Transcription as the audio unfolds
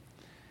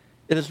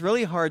It is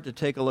really hard to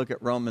take a look at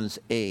Romans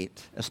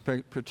 8,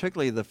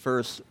 particularly the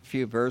first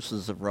few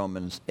verses of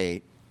Romans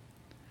 8,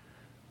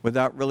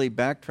 without really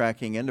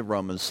backtracking into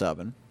Romans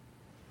 7,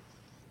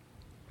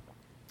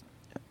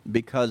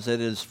 because it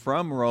is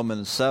from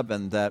Romans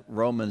 7 that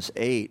Romans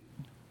 8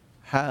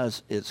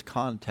 has its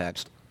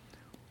context.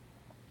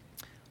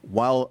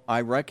 While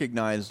I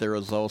recognize there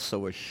is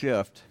also a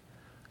shift,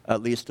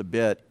 at least a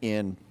bit,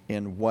 in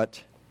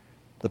what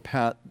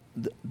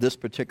this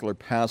particular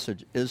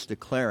passage is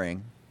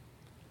declaring,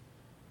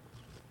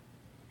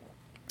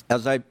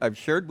 as I've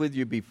shared with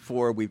you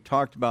before, we've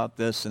talked about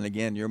this, and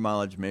again, your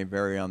mileage may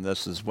vary on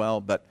this as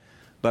well, but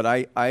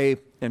I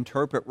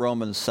interpret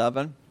Romans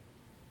 7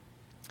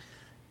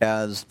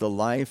 as the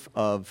life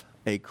of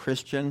a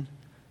Christian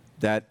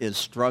that is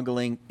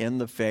struggling in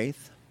the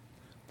faith,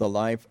 the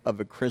life of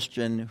a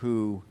Christian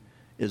who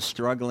is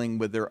struggling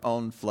with their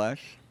own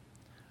flesh.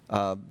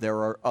 There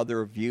are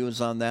other views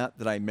on that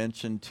I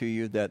mentioned to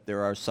you, that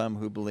there are some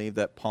who believe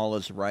that Paul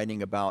is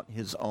writing about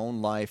his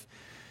own life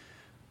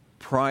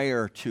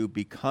prior to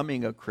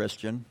becoming a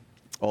Christian.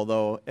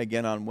 Although,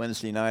 again, on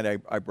Wednesday night,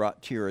 I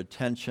brought to your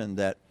attention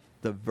that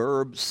the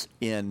verbs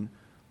in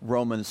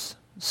Romans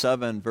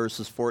 7,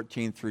 verses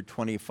 14 through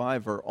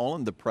 25 are all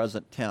in the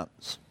present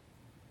tense.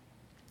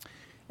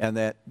 And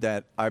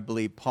that I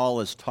believe Paul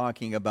is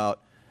talking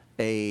about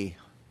a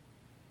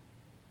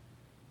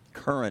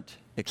current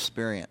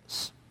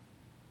experience.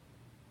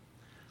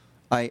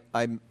 I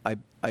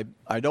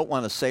don't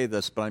want to say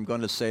this, but I'm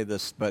going to say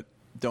this, but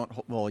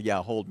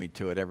hold me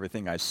to it.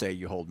 Everything I say,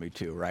 you hold me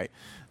to, right?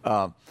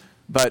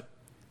 But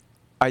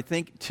I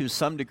think to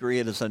some degree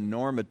it is a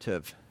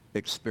normative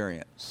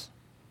experience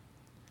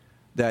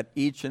that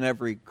each and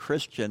every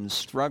Christian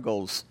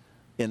struggles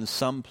in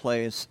some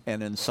place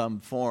and in some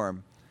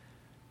form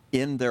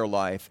in their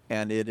life,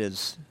 and it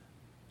is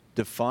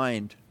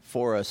defined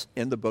for us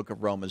in the book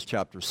of Romans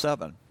chapter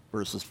 7,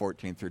 verses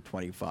 14 through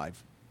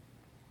 25.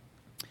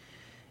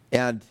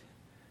 And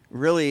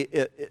really,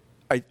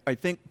 I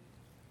think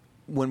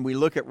when we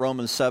look at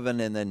Romans 7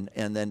 and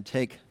then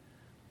take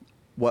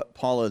what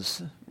Paul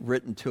has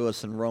written to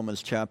us in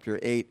Romans chapter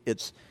 8,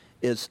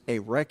 it's a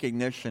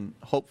recognition,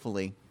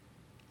 hopefully,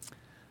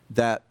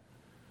 that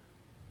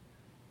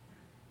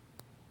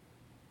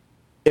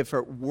if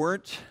it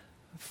weren't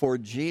for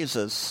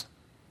Jesus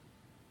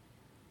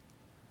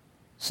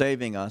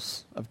saving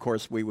us, of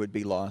course we would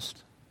be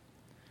lost.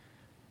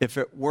 If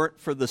it weren't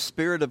for the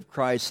Spirit of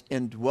Christ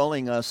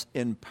indwelling us,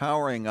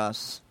 empowering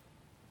us,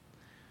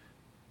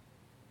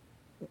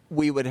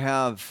 we would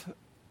have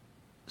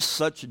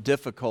such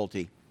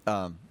difficulty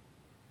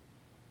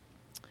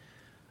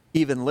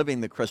even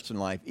living the Christian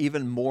life,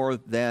 even more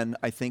than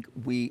I think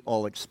we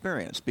all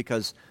experience.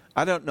 Because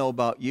I don't know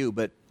about you,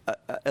 but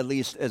at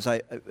least as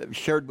I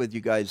shared with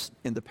you guys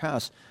in the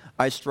past,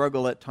 I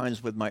struggle at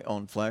times with my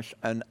own flesh,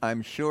 and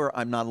I'm sure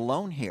I'm not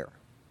alone here.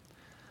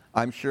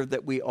 I'm sure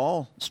that we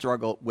all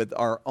struggle with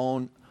our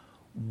own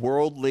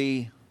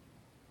worldly,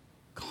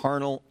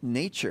 carnal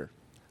nature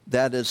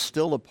that is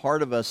still a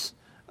part of us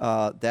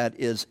that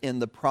is in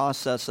the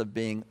process of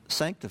being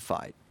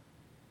sanctified.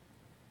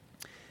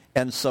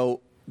 And so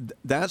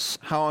that's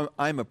how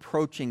I'm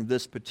approaching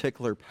this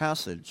particular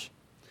passage.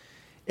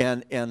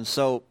 And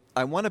so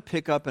I want to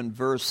pick up in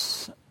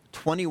verse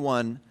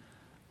 21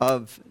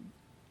 of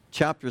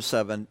chapter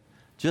 7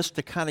 just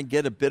to kind of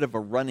get a bit of a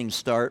running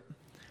start.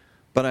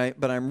 But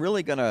I'm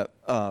really going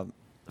to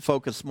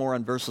focus more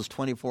on verses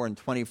 24 and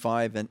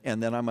 25,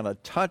 and then I'm going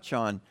to touch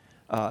on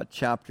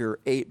chapter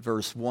 8,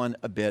 verse 1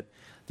 a bit.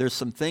 There's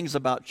some things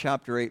about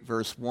chapter 8,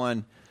 verse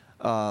 1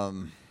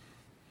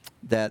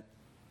 that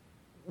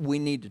we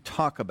need to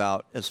talk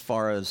about as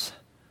far as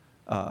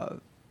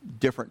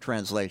different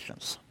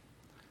translations,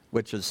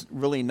 which is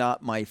really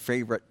not my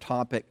favorite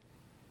topic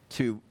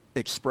to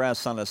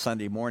express on a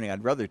Sunday morning.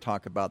 I'd rather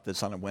talk about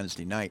this on a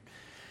Wednesday night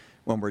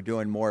when we're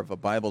doing more of a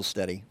Bible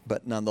study.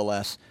 But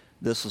nonetheless,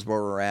 this is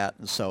where we're at,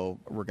 and so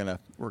we're gonna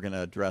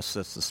address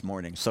this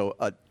morning. So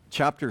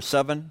chapter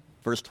 7,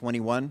 verse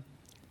 21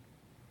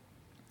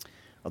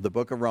 of the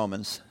book of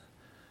Romans,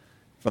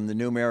 from the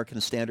New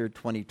American Standard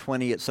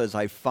 2020, it says,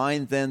 "I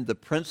find then the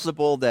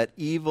principle that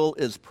evil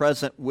is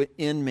present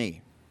within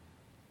me."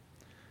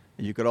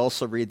 And you could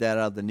also read that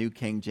out of the New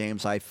King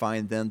James. "I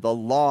find then the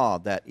law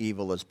that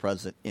evil is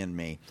present in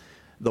me,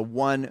 the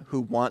one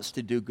who wants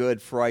to do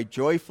good. For I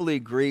joyfully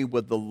agree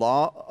with the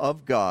law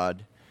of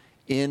God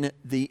in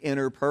the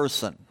inner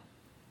person.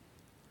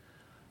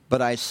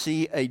 But I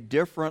see a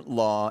different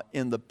law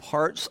in the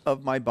parts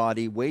of my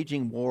body,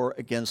 waging war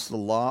against the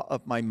law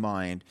of my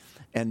mind,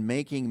 and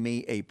making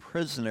me a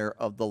prisoner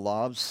of the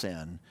law of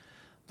sin,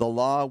 the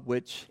law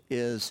which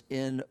is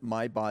in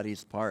my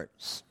body's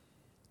parts.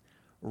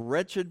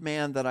 Wretched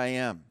man that I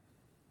am."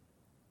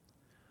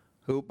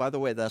 Who, by the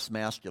way, that's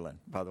masculine,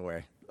 by the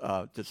way.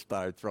 Just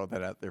thought I'd throw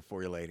that out there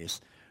for you ladies.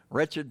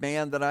 "Wretched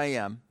man that I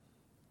am,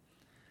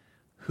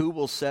 who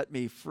will set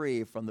me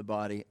free from the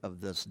body of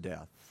this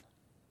death?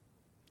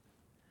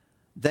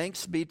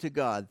 Thanks be to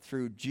God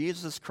through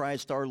Jesus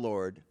Christ our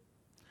Lord.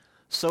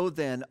 So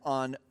then,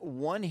 on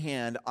one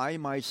hand, I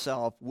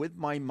myself, with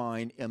my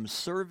mind, am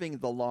serving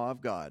the law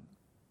of God,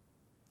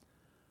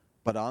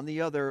 but on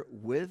the other,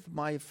 with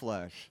my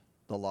flesh,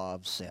 the law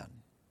of sin.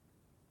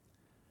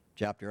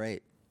 Chapter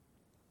 8.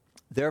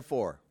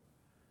 Therefore,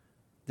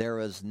 there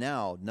is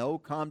now no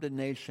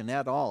condemnation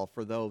at all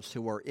for those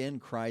who are in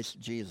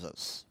Christ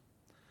Jesus.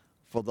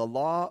 For the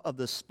law of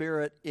the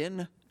Spirit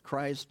in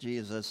Christ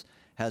Jesus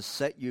has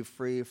set you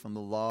free from the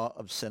law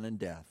of sin and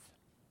death.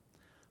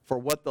 For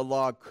what the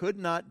law could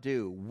not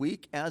do,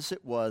 weak as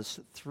it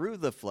was through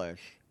the flesh,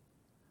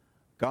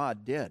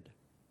 God did,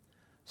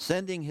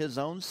 sending his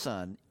own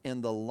Son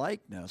in the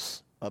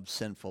likeness of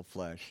sinful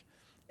flesh,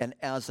 and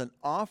as an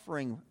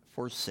offering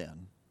for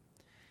sin,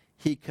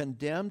 he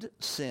condemned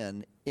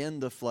sin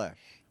in the flesh,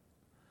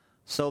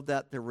 so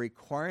that the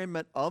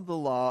requirement of the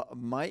law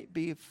might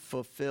be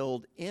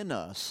fulfilled in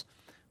us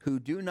who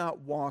do not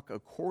walk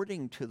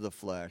according to the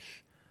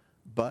flesh,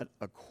 but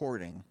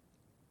according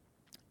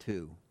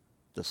to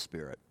the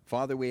Spirit.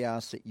 Father, we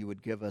ask that you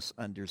would give us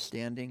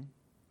understanding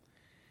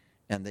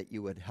and that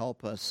you would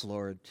help us,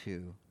 Lord,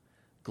 to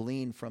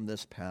glean from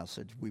this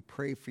passage. We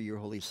pray for your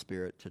Holy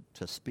Spirit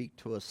to speak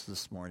to us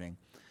this morning.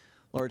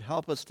 Lord,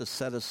 help us to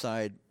set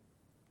aside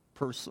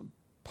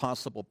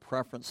possible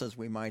preferences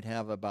we might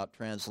have about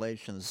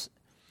translations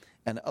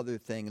and other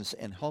things,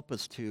 and help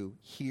us to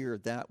hear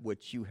that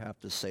which you have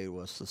to say to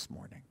us this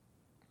morning.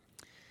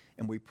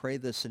 And we pray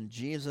this in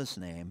Jesus'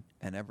 name,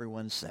 and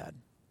everyone said,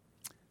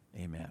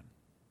 amen.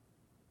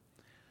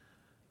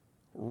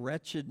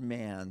 Wretched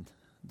man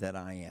that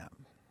I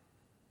am,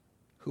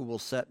 who will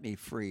set me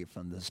free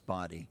from this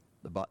body,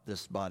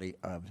 this body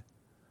of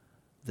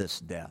this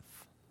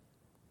death?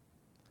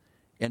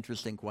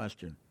 Interesting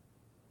question.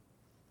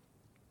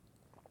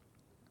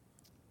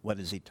 What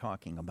is he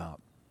talking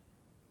about?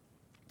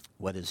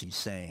 What is he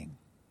saying?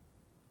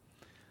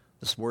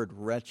 This word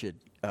wretched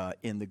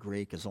in the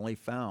Greek is only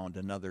found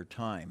another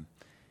time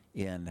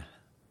in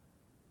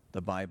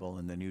the Bible,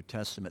 in the New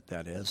Testament,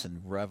 that is,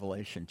 in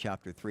Revelation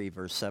chapter 3,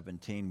 verse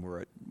 17,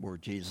 where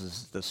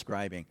Jesus is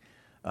describing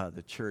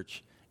the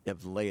church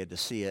of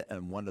Laodicea,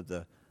 and one of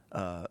the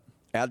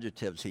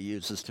adjectives he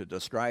uses to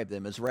describe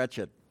them is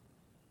wretched.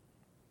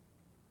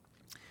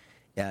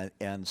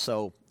 And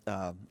so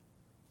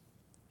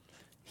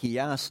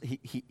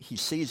he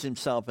sees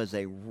himself as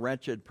a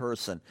wretched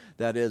person,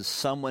 that is,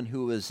 someone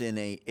who is in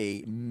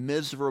a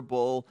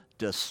miserable,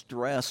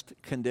 distressed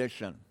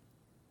condition.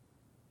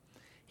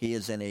 He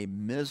is in a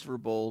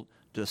miserable,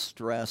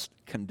 distressed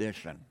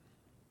condition.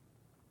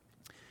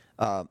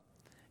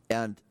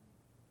 And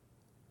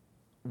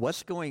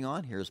what's going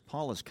on here is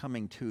Paul is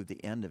coming to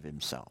the end of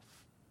himself.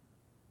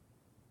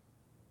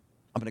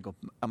 I'm going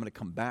to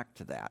come back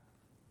to that.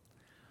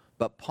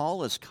 But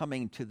Paul is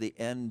coming to the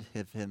end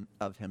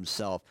of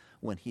himself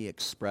when he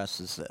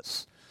expresses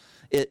this.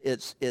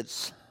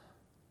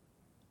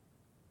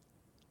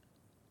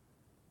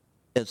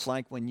 It's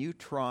like when you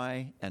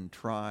try and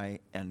try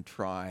and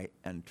try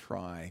and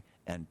try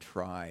and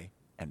try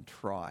and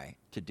try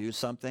to do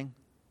something.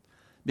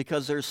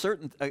 Because there's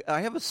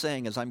I have a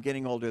saying as I'm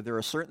getting older, there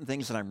are certain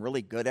things that I'm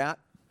really good at,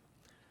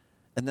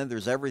 and then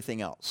there's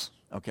everything else,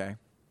 okay?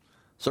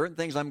 Certain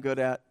things I'm good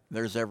at,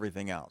 there's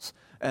everything else.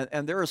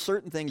 And there are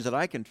certain things that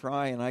I can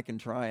try and I can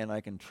try and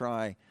I can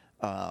try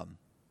and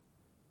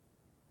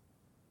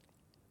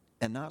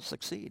not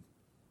succeed.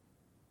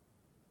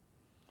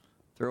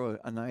 Throw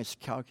a nice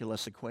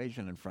calculus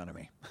equation in front of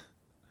me.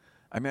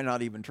 I may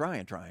not even try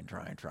and try and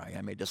try and try.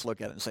 I may just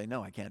look at it and say,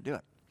 no, I can't do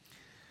it.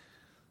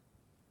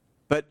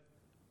 But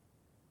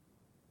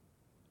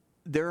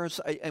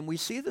and we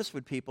see this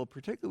with people,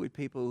 particularly with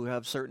people who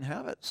have certain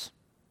habits.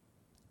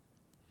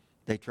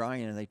 They try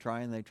and they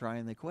try and they try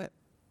and they quit.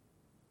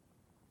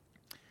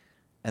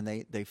 And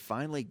they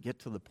finally get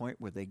to the point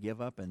where they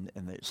give up, and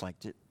it's like,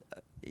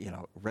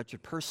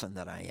 wretched person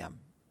that I am.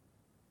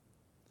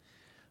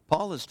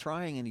 Paul is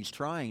trying and he's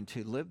trying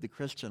to live the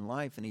Christian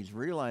life, and he's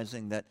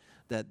realizing that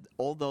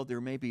although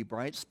there may be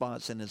bright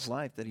spots in his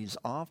life, that he's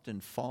often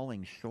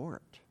falling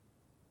short.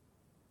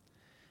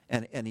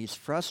 And he's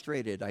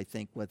frustrated, I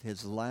think, with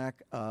his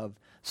lack of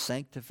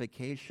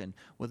sanctification,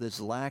 with his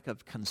lack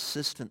of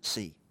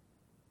consistency.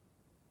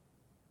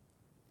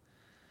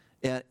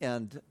 And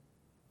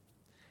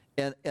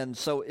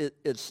so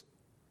it's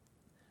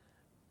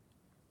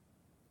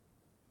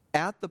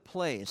at the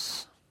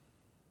place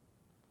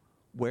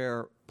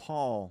where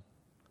Paul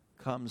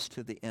comes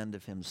to the end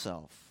of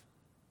himself.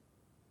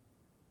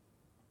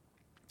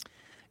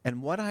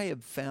 And what I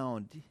have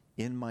found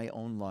in my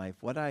own life,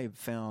 what I have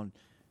found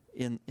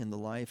in the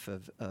life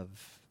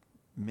of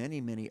many,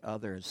 many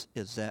others,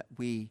 is that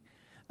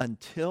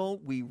until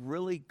we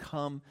really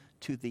come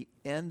to the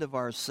end of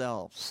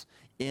ourselves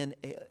in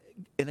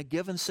a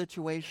given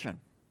situation,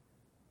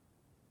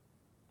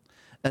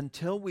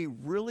 until we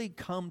really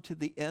come to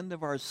the end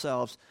of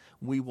ourselves,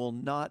 we will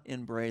not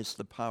embrace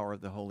the power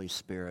of the Holy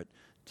Spirit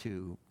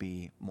to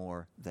be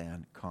more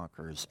than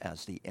conquerors,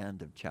 as the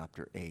end of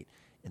chapter 8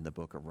 in the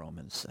book of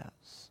Romans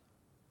says.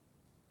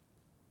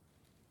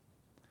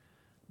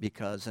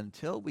 Because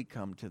until we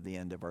come to the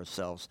end of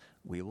ourselves,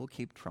 we will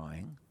keep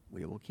trying,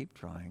 we will keep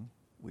trying,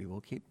 we will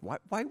keep...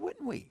 Why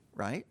wouldn't we,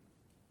 right?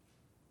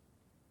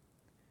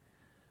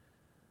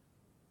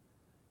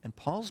 And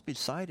Paul's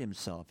beside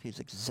himself. He's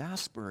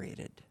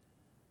exasperated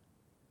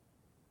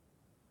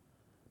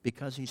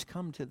because he's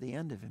come to the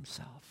end of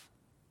himself.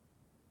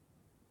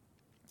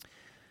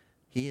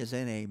 He is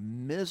in a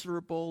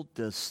miserable,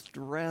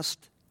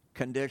 distressed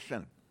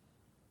condition.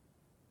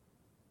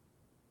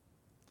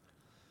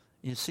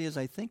 You see, as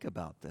I think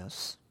about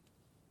this,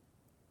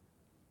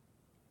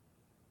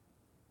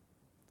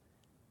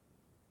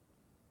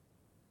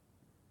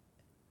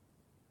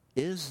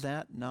 is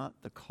that not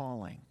the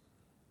calling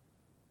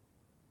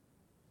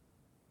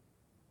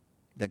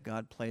that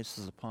God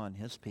places upon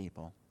his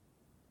people?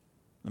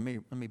 Let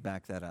me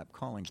back that up.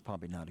 Calling's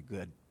probably not a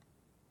good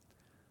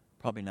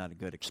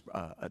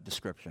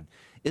description.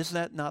 Is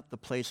that not the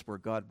place where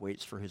God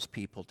waits for his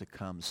people to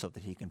come so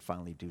that he can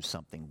finally do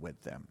something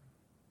with them?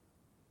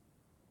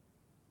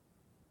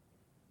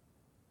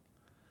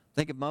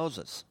 Think of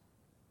Moses.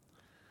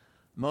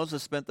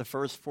 Moses spent the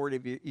first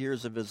 40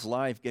 years of his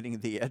life getting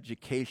the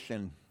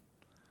education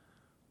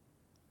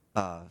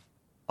of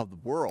the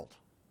world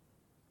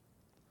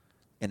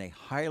in a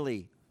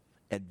highly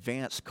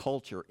advanced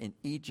culture in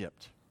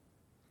Egypt.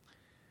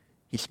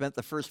 He spent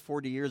the first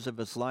 40 years of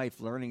his life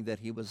learning that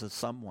he was a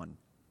someone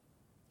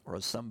or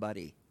a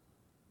somebody.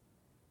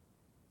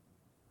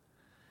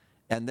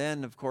 And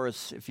then, of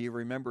course, if you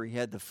remember, he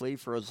had to flee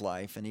for his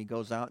life, and he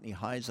goes out and he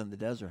hides in the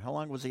desert. How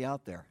long was he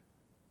out there?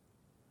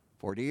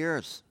 40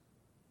 years.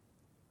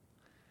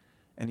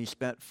 And he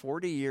spent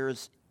 40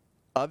 years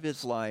of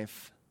his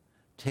life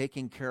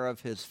taking care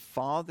of his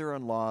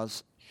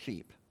father-in-law's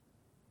sheep.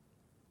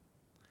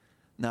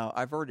 Now,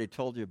 I've already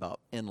told you about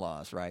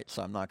in-laws, right?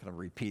 So I'm not going to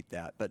repeat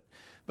that. But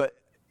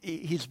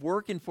he's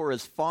working for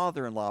his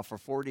father-in-law for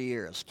 40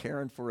 years,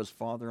 caring for his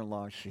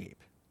father-in-law's sheep.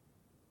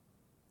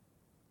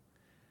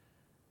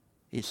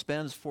 He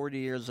spends 40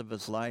 years of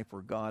his life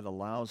where God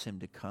allows him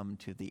to come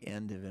to the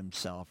end of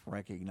himself,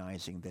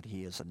 recognizing that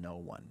he is a no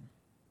one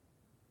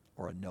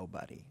or a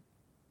nobody.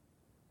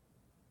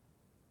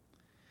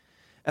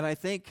 And I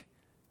think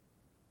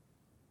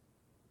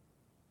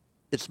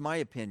it's my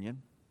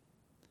opinion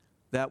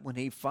that when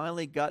he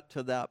finally got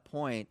to that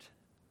point,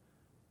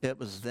 it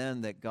was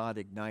then that God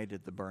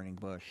ignited the burning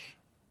bush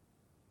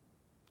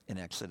in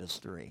Exodus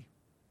 3.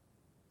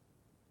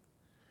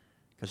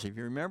 Because if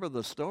you remember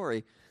the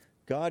story,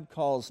 God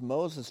calls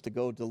Moses to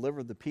go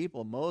deliver the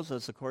people.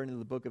 Moses, according to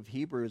the book of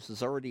Hebrews,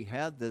 has already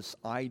had this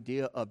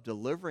idea of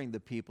delivering the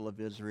people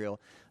of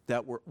Israel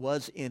that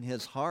was in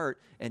his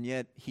heart, and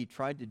yet he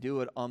tried to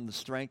do it on the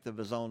strength of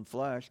his own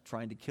flesh,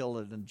 trying to kill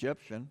an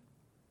Egyptian.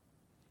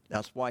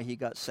 That's why he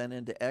got sent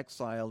into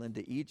exile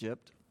into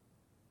Egypt,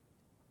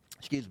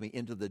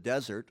 into the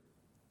desert.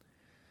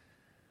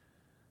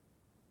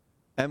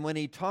 And when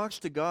he talks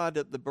to God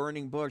at the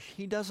burning bush,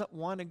 he doesn't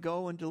want to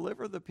go and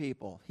deliver the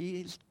people.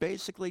 He's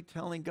basically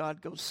telling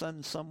God, go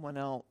send someone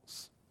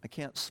else. I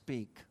can't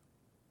speak.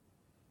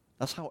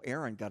 That's how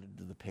Aaron got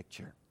into the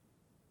picture.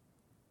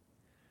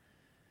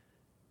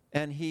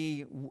 And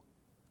he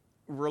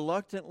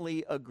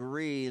reluctantly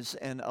agrees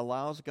and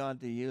allows God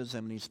to use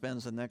him, and he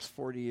spends the next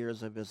 40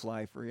 years of his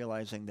life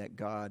realizing that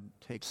God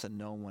takes a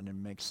no one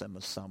and makes them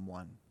a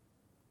someone.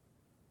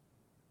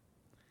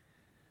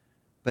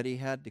 But he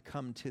had to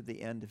come to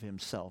the end of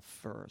himself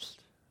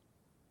first.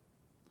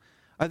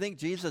 I think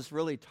Jesus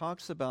really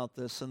talks about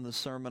this in the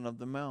Sermon on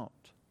the Mount,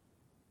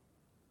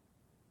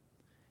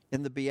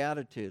 in the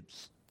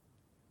Beatitudes.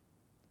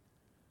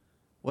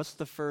 What's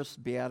the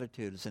first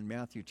Beatitudes in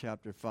Matthew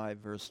chapter 5,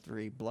 verse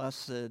 3?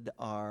 Blessed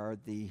are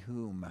the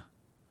whom?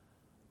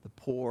 The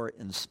poor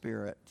in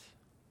spirit.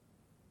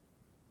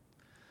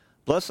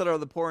 Blessed are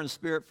the poor in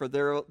spirit, for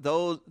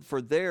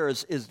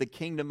theirs is the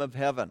kingdom of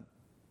heaven.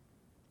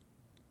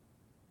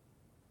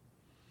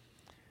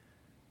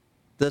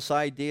 This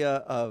idea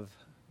of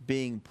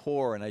being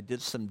poor, and I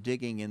did some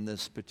digging in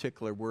this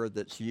particular word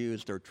that's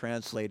used or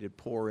translated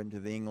poor into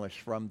the English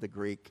from the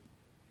Greek.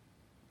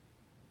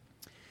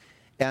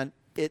 And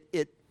it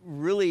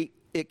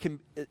can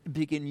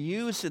be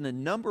used in a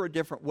number of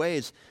different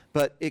ways,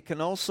 but it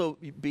can also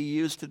be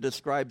used to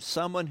describe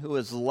someone who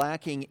is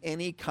lacking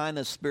any kind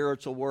of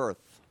spiritual worth.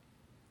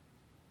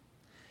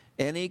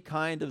 Any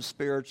kind of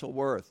spiritual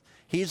worth.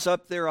 He's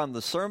up there on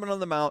the Sermon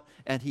on the Mount,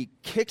 and he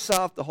kicks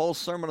off the whole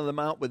Sermon on the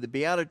Mount with the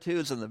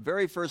Beatitudes, and the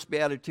very first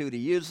Beatitude he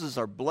uses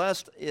are,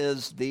 blessed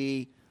is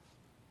the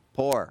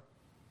poor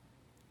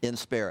in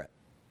spirit,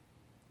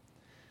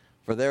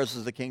 for theirs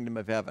is the kingdom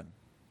of heaven.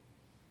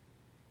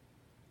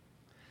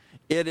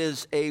 It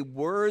is a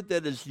word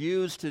that is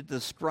used to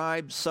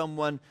describe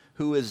someone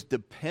who is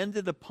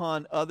dependent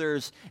upon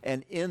others,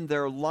 and in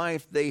their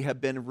life they have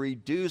been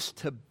reduced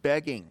to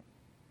begging.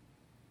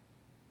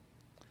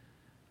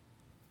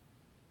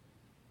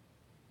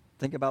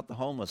 Think about the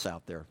homeless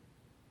out there.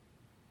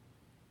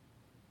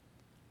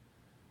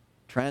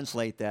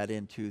 Translate that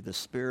into the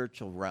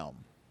spiritual realm.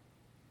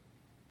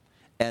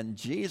 And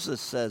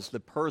Jesus says the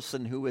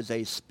person who is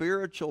a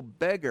spiritual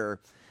beggar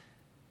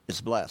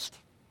is blessed.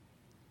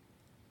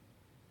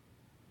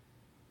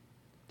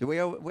 We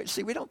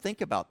don't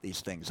think about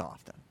these things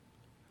often.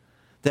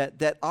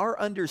 That our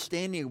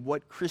understanding of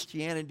what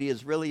Christianity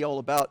is really all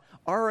about,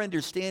 our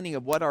understanding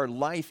of what our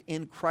life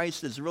in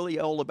Christ is really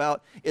all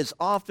about, is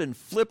often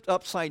flipped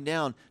upside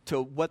down to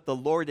what the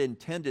Lord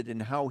intended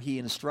and how he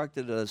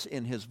instructed us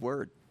in his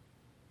word.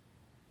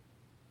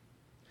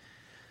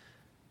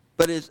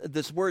 But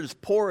this word is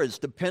poor, is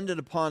dependent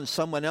upon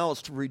someone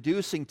else,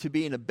 reducing to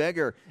being a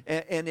beggar,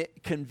 and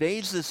it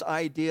conveys this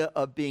idea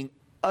of being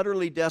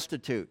utterly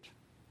destitute.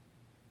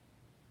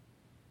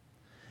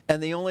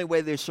 And the only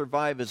way they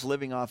survive is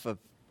living off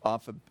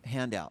of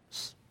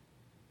handouts.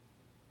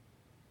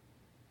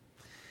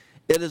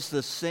 It is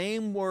the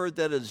same word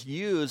that is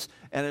used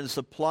and is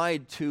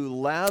applied to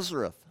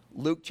Lazarus.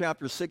 Luke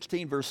chapter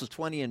 16, verses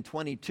 20 and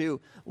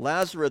 22.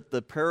 Lazarus,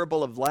 the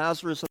parable of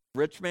Lazarus and the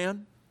rich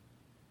man,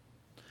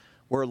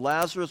 where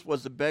Lazarus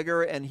was a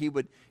beggar and he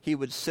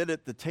would sit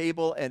at the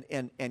table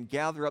and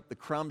gather up the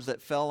crumbs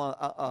that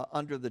fell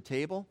under the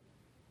table.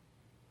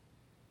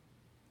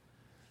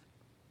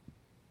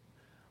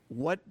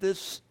 What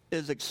this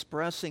is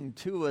expressing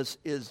to us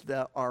is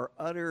that our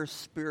utter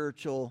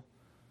spiritual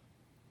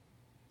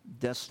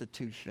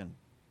destitution.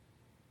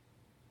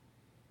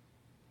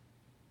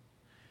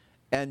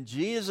 And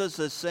Jesus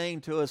is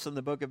saying to us in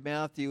the book of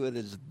Matthew, it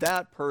is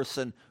that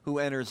person who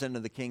enters into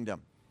the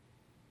kingdom.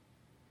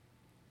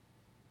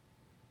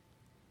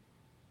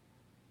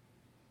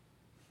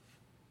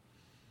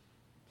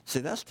 See,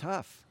 that's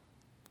tough.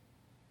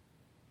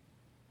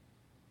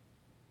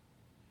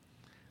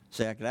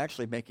 See, I could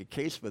actually make a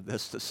case with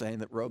this to saying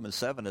that Romans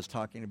 7 is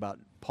talking about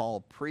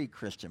Paul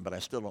pre-Christian, but I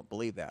still don't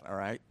believe that, all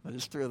right? I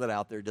just threw that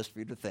out there just for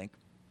you to think.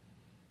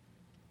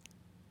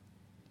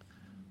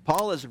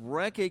 Paul is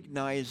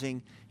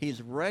recognizing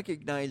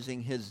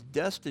his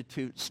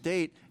destitute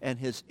state and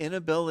his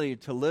inability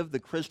to live the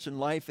Christian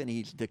life, and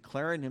he's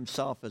declaring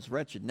himself as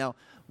wretched. Now,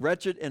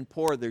 wretched and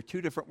poor, they're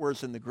two different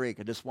words in the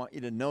Greek. I just want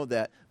you to know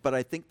that, but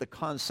I think the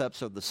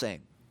concepts are the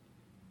same.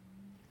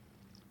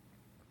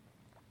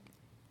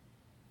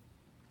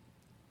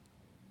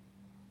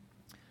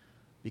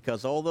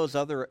 Because all those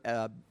other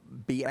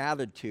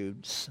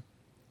beatitudes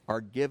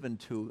are given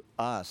to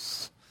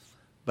us,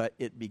 but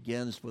it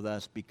begins with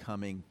us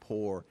becoming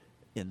poor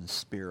in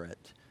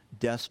spirit,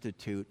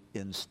 destitute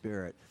in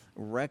spirit,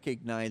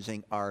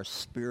 recognizing our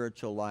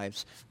spiritual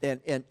lives,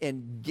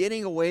 and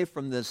getting away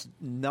from this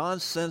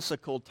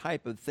nonsensical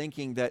type of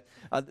thinking that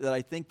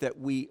I think that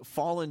we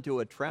fall into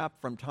a trap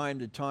from time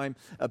to time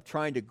of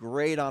trying to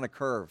grade on a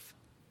curve.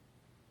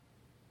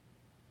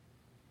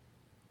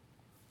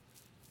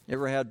 You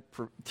ever had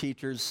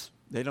teachers,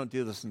 they don't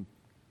do this I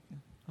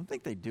don't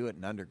think they do it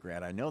in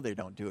undergrad. I know they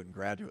don't do it in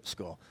graduate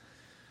school.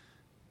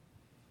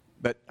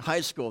 But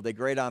high school, they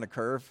grade on a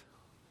curve.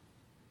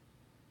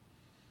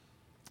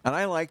 And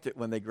I liked it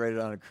when they graded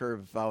on a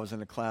curve if I was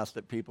in a class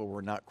that people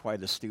were not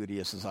quite as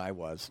studious as I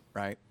was,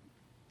 right?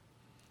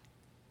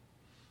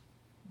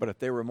 But if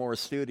they were more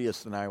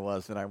studious than I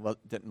was, then I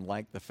didn't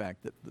like the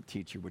fact that the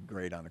teacher would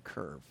grade on a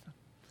curve.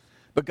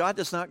 But God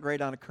does not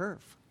grade on a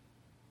curve.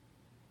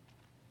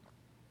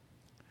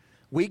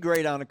 We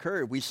grade on a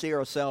curve. We see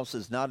ourselves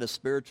as not as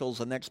spiritual as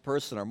the next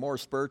person or more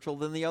spiritual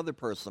than the other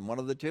person, one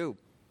of the two.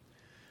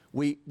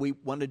 We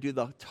want to do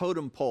the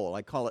totem pole.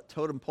 I call it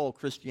totem pole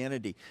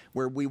Christianity,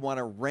 where we want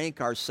to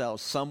rank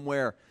ourselves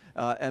somewhere.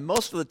 And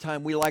most of the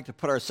time, we like to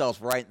put ourselves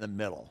right in the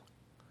middle.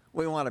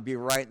 We want to be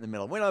right in the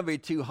middle. We don't want to be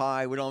too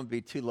high. We don't want to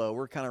be too low.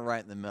 We're kind of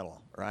right in the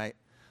middle, right?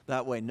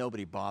 That way,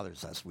 nobody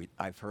bothers us.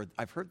 I've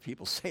heard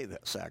people say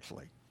this,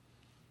 actually.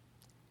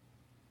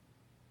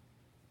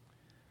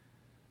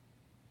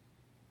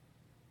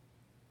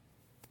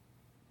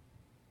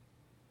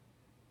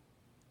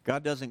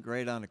 God doesn't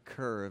grade on a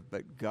curve,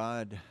 but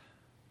God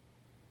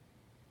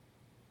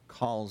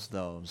calls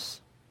those,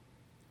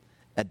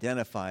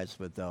 identifies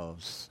with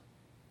those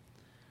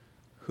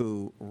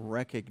who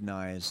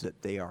recognize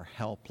that they are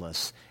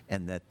helpless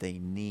and that they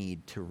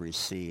need to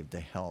receive the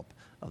help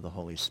of the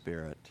Holy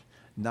Spirit,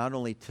 not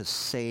only to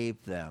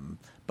save them,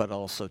 but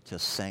also to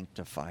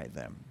sanctify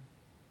them,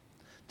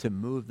 to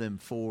move them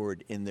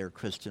forward in their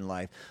Christian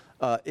life.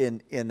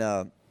 In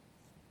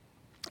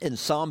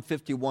Psalm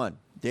 51,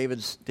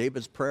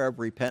 David's prayer of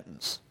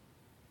repentance.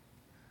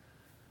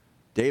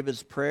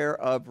 David's prayer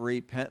of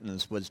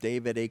repentance. Was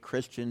David a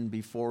Christian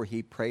before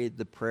he prayed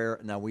the prayer?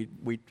 Now,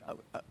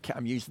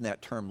 I'm using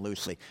that term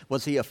loosely.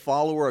 Was he a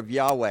follower of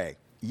Yahweh?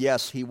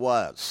 Yes, he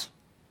was.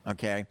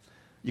 Okay?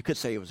 You could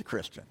say he was a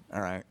Christian,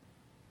 all right?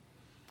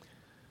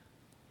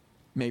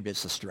 Maybe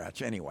it's a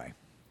stretch. Anyway,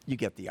 you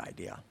get the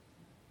idea.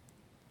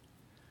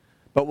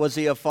 But was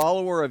he a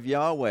follower of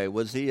Yahweh?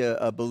 Was he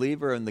a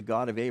believer in the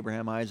God of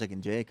Abraham, Isaac,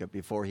 and Jacob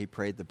before he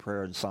prayed the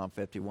prayer in Psalm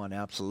 51?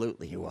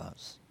 Absolutely he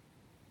was.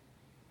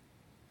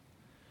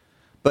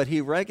 But he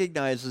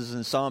recognizes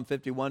in Psalm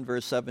 51,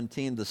 verse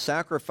 17, the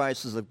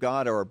sacrifices of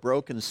God are a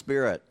broken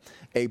spirit,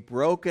 a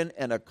broken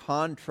and a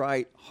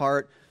contrite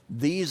heart.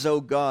 These, O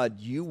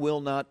God, you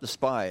will not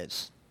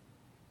despise.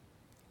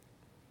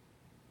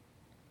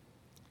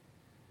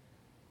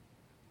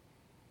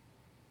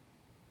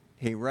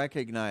 He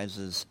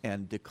recognizes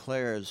and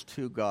declares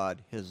to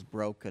God his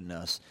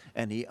brokenness,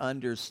 and he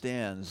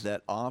understands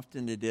that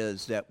often it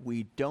is that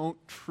we don't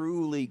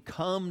truly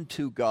come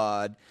to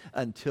God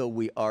until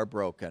we are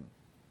broken.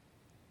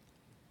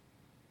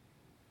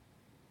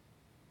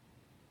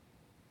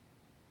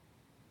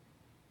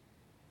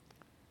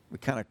 We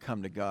kind of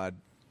come to God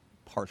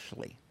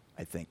partially,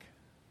 I think,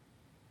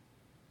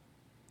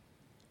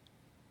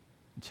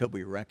 until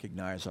we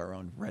recognize our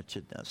own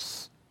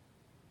wretchedness.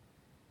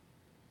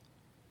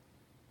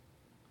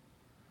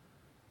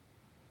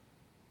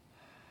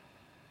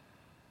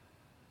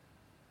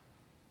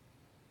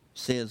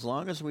 See, as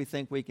long as we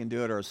think we can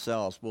do it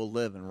ourselves, we'll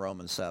live in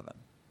Romans 7.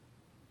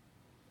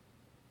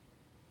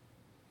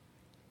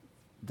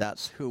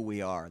 That's who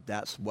we are.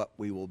 That's what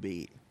we will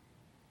be.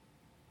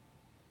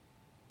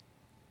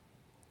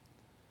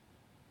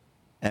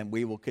 And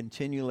we will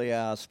continually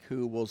ask,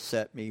 who will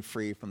set me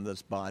free from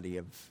the body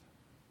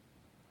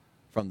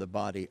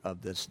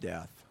of this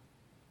death?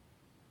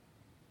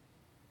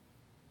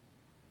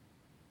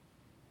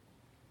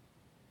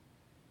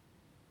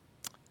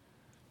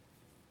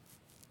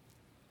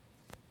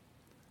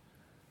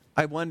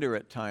 I wonder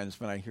at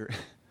times when I hear,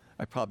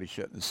 I probably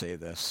shouldn't say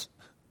this.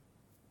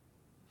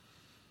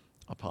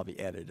 I'll probably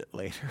edit it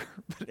later.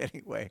 But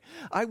anyway,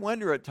 I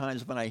wonder at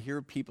times when I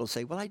hear people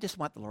say, well, I just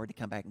want the Lord to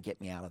come back and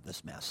get me out of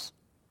this mess.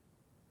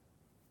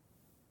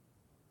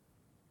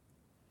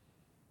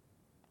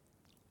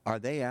 Are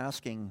they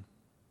asking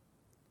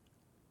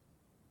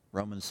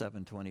Romans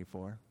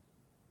 7:24,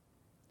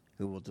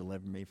 who will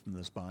deliver me from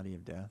this body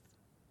of death?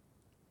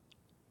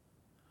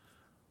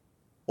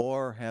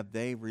 Or have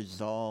they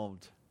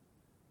resolved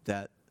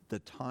that the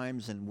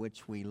times in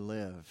which we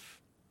live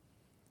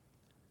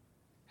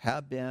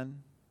have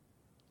been,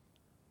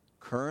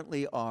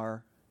 currently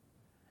are,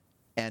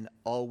 and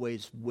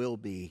always will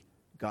be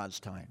God's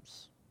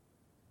times?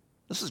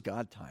 This is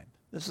God's time.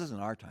 This isn't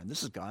our time.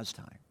 This is God's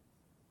time.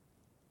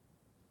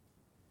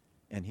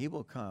 And he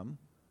will come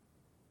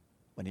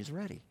when he's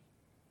ready.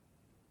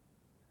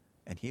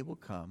 And he will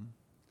come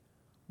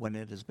when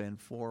it has been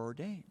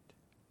foreordained.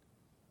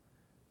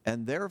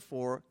 And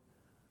therefore,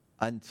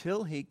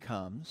 until he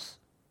comes,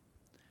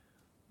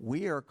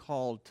 we are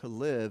called to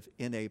live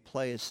in a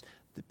place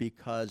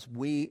because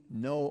we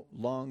no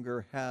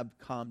longer have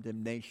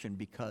condemnation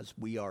because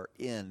we are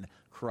in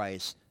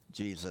Christ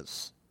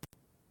Jesus.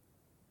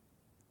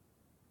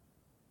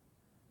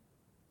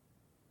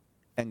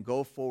 And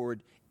go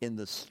forward in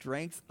the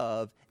strength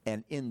of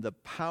and in the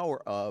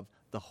power of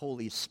the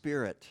Holy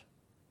Spirit.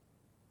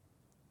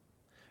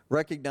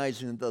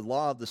 Recognizing the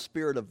law of the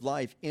Spirit of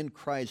life in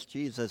Christ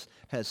Jesus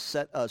has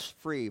set us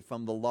free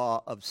from the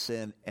law of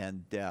sin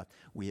and death.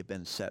 We have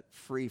been set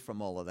free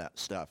from all of that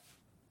stuff.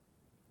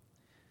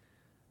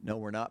 No,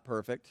 we're not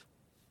perfect.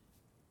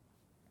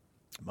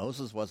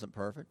 Moses wasn't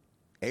perfect.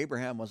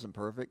 Abraham wasn't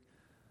perfect.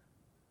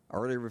 I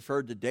already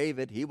referred to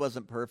David. He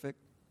wasn't perfect.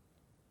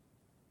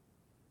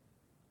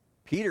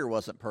 Peter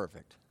wasn't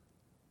perfect.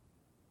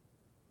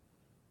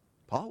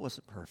 Paul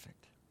wasn't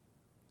perfect.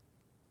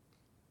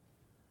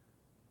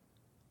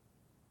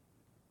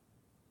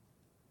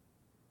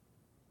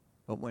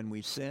 But when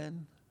we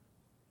sin,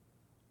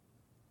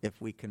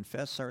 if we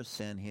confess our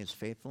sin, he is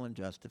faithful and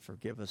just to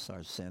forgive us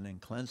our sin and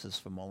cleanse us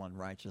from all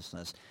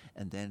unrighteousness.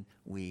 And then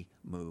we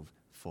move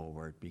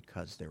forward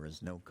because there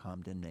is no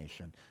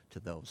condemnation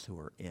to those who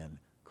are in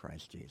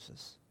Christ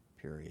Jesus.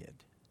 Period.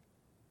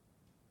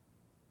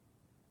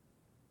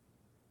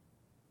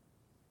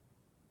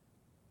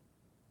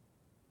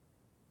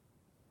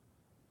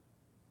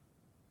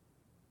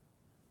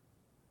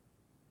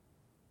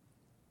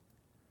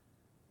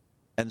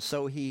 And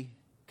so he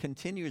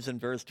continues in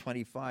verse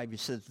 25. He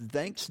says,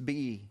 thanks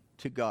be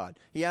to God.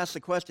 He asks the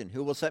question,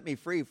 who will set me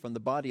free from the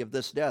body of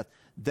this death?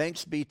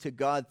 Thanks be to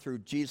God through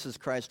Jesus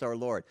Christ our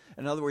Lord.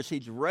 In other words,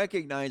 he's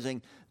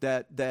recognizing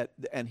that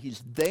and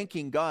he's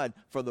thanking God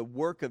for the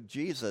work of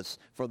Jesus,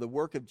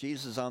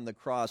 on the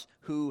cross,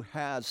 who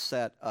has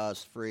set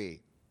us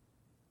free.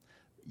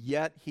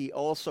 Yet he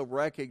also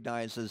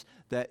recognizes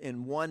that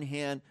in one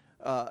hand,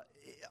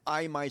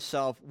 I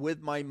myself,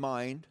 with my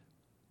mind,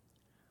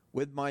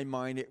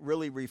 it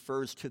really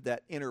refers to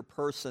that inner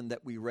person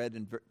that we read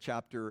in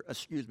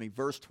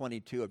verse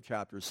 22 of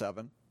chapter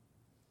 7.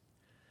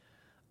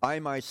 I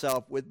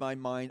myself, with my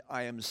mind,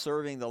 I am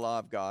serving the law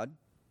of God.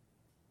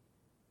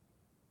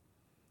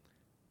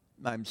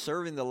 I'm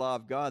serving the law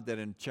of God that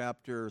in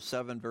chapter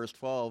 7, verse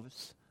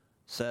 12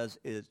 says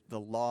the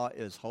law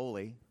is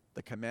holy.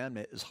 The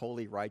commandment is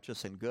holy,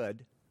 righteous, and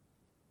good.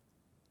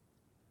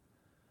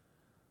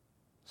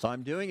 So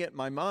I'm doing it in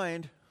my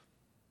mind.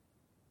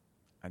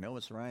 I know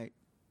it's right.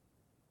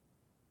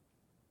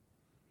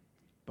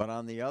 But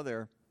on the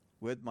other,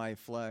 with my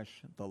flesh,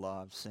 the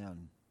law of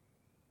sin.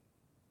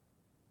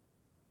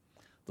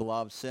 The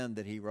law of sin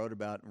that he wrote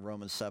about in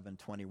Romans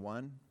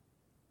 7:21,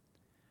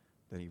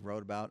 that he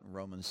wrote about in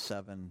Romans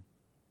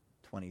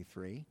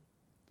 7:23,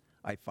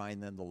 I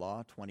find then the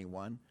law,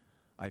 21.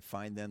 I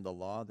find then the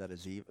law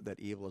that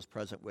evil is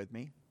present with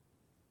me.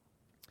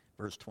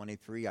 Verse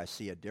 23, I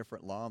see a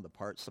different law in the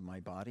parts of my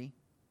body.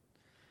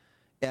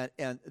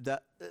 And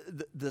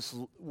this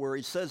where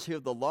he says here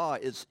the law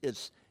is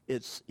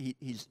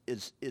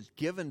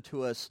given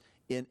to us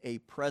in a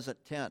present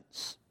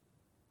tense.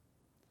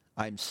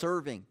 I'm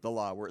serving the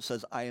law, where it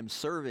says I am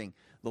serving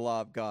the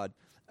law of God.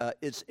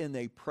 It's in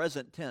a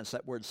present tense.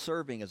 That word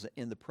serving is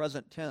in the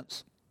present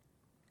tense.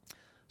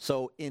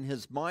 So in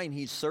his mind,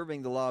 he's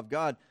serving the law of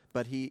God,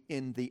 but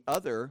in the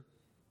other,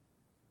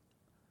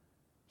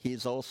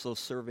 he's also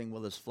serving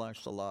with his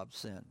flesh the law of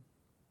sin.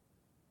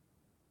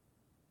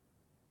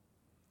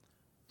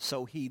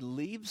 So he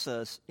leaves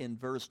us in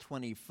verse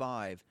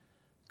 25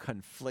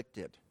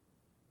 conflicted.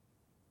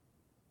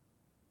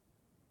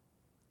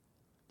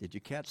 Did you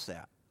catch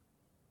that?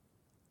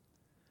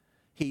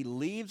 He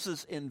leaves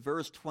us in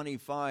verse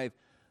 25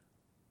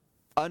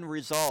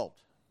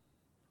 unresolved,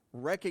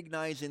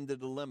 recognizing the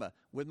dilemma.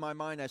 With my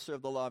mind, I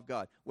serve the law of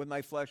God. With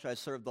my flesh, I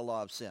serve the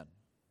law of sin.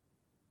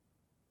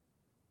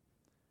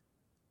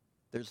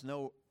 There's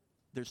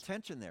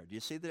tension there. Do you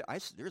see that?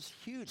 There's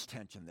huge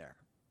tension there.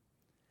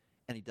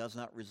 And he does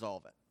not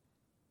resolve it.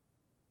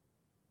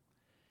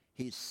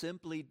 He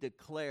simply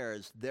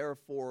declares,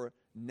 therefore,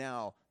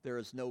 now there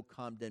is no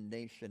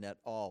condemnation at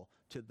all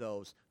to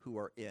those who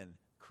are in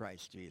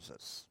Christ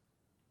Jesus.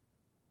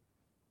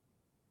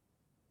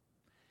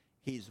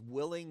 He's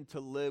willing to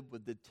live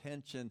with the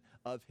tension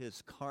of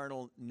his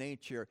carnal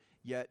nature,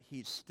 yet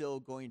he's still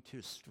going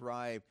to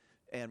strive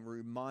and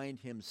remind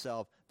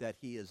himself that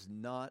he is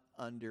not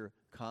under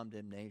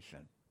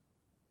condemnation.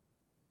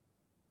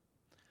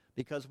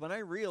 Because when I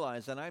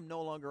realize that I'm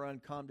no longer on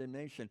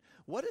condemnation,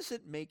 what does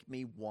it make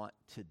me want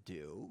to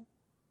do?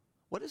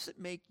 What does it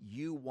make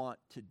you want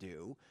to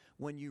do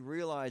when you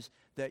realize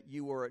that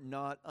you are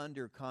not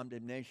under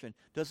condemnation?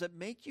 Does it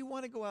make you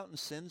want to go out and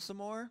sin some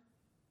more?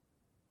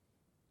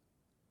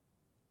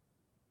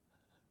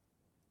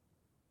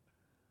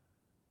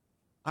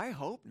 I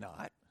hope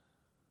not.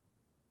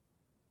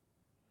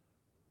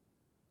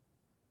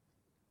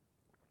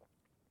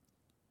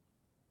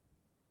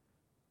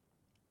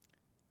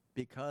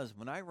 Because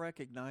when I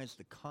recognize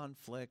the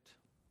conflict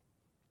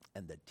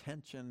and the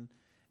tension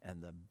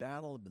and the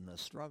battle and the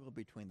struggle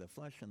between the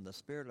flesh and the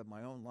spirit of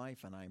my own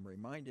life, and I'm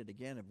reminded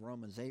again of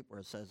Romans 8 where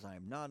it says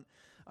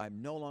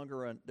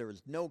there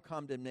is no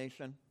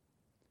condemnation.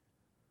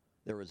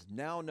 There is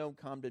now no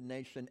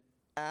condemnation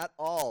at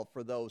all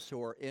for those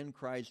who are in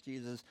Christ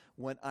Jesus.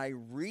 When I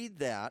read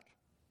that,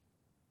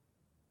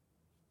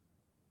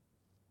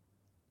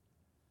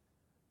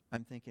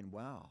 I'm thinking,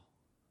 wow.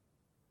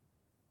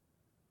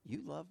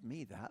 You love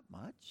me that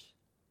much?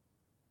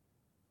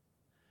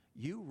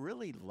 You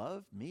really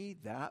love me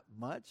that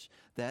much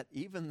that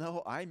even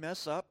though I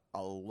mess up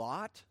a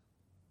lot,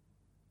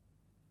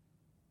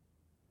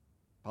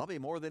 probably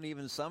more than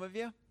even some of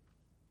you,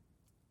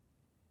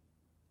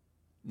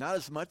 not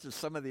as much as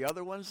some of the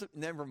other ones,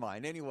 never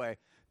mind. Anyway,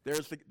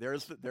 there's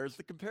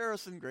the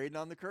comparison, grading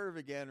on the curve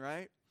again,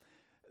 right?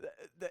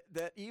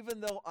 That even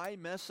though I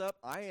mess up,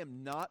 I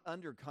am not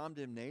under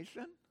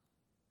condemnation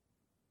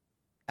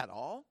at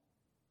all.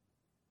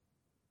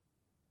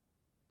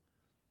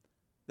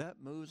 That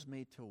moves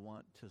me to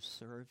want to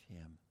serve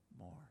him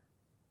more.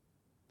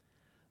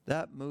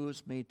 That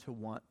moves me to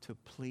want to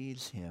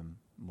please him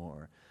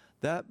more.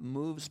 That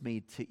moves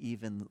me to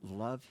even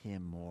love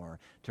him more,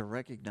 to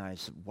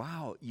recognize,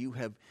 wow, you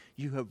have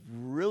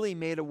really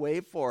made a way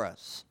for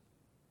us.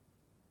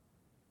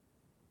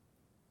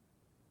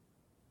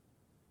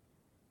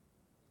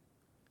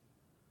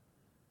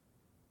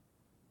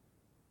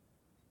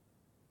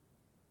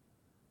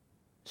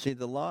 See,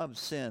 the law of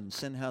sin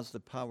has the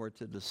power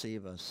to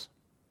deceive us.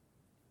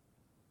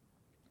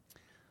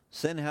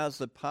 Sin has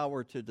the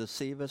power to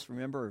deceive us.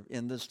 Remember,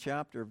 in this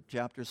chapter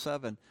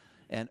 7,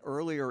 and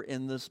earlier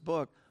in this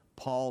book,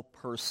 Paul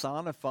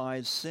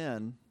personifies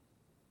sin,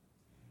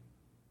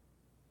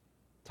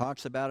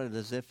 talks about it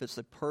as if it's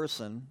a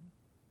person,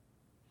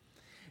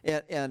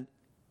 and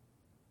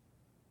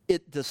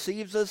it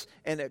deceives us,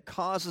 and it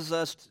causes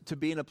us to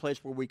be in a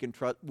place where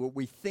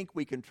we think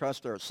we can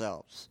trust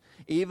ourselves,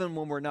 even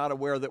when we're not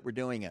aware that we're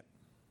doing it.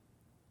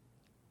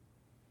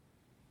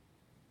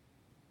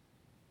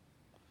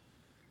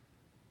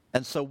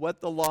 And so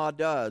what the law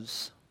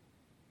does,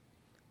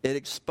 it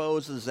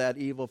exposes that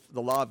evil, the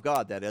law of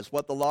God, that is.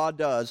 What the law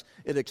does,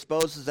 it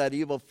exposes that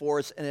evil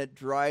force and it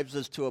drives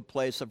us to a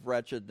place of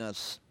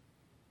wretchedness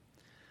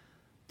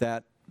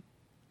that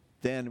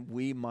then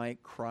we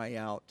might cry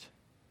out,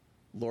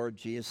 Lord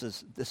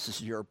Jesus, this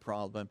is your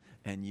problem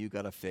and you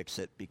got to fix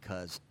it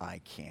because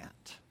I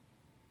can't.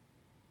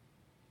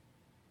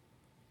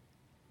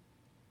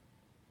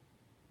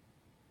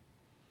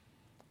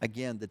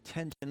 Again, the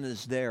tension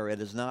is there. It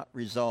is not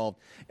resolved.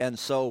 And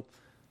so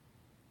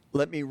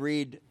let me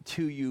read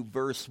to you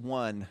verse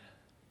 1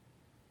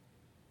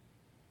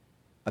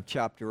 of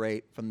chapter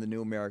 8 from the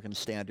New American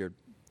Standard.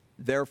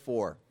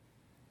 Therefore,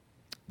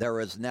 there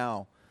is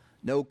now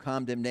no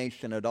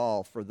condemnation at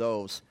all for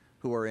those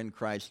who are in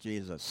Christ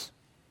Jesus.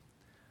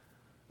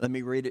 Let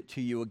me read it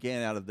to you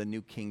again out of the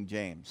New King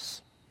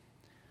James.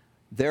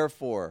 There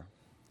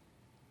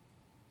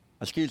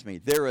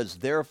is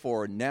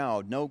therefore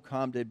now no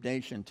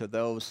condemnation to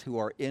those who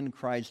are in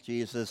Christ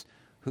Jesus,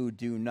 who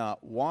do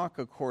not walk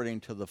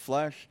according to the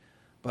flesh,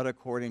 but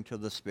according to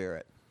the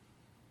Spirit.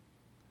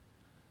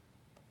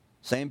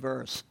 Same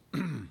verse,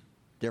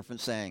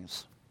 different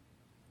sayings.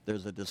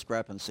 There's a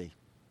discrepancy.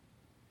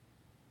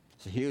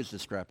 It's a huge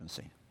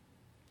discrepancy,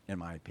 in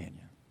my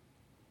opinion.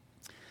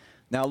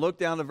 Now look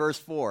down to verse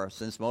 4.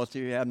 Since most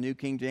of you have New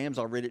King James,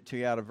 I'll read it to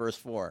you out of verse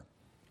 4,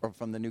 or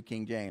from the New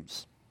King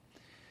James.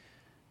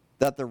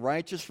 That the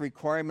righteous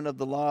requirement of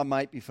the law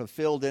might be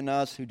fulfilled in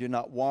us who do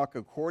not walk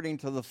according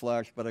to the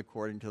flesh, but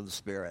according to the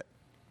Spirit.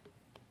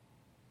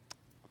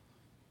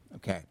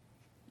 Okay,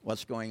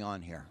 what's going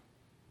on here?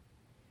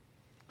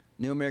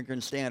 New American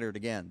Standard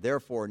again.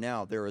 Therefore,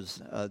 now there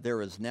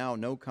is now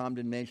no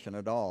condemnation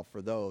at all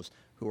for those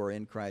who are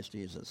in Christ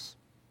Jesus.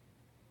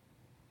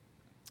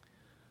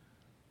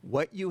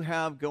 What you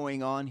have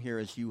going on here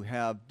is you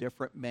have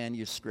different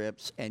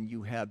manuscripts and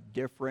you have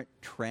different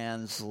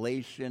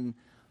translation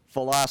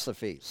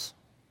philosophies.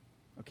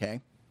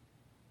 Okay?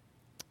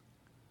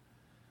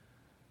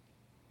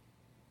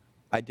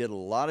 I did a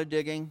lot of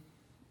digging.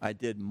 I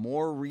did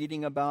more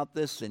reading about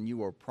this than you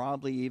were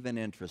probably even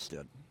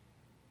interested.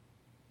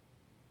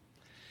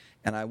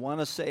 And I want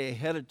to say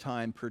ahead of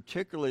time,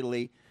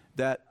 particularly,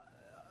 that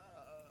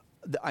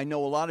I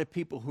know a lot of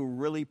people who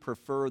really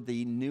prefer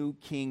the New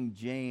King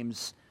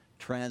James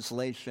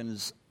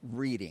translation's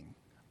reading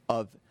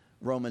of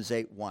Romans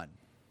 8:1.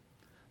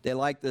 They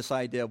like this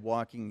idea of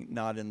walking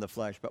not in the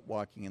flesh, but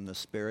walking in the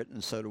Spirit,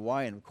 and so do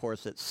I. And of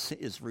course, it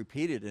is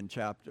repeated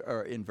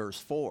in verse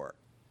 4.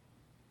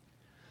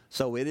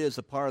 So it is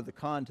a part of the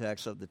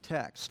context of the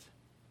text.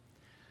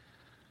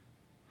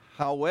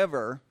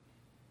 However,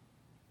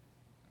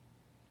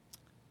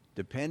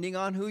 depending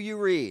on who you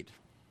read,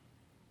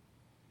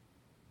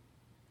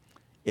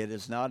 it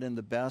is not in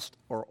the best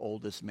or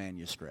oldest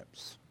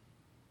manuscripts.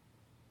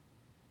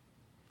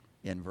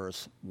 In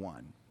verse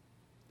 1.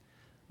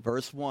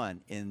 Verse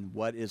 1, in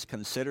what is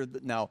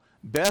considered, now,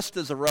 best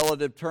is a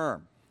relative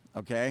term,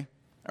 okay?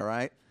 All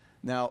right?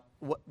 Now,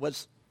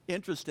 what's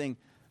interesting,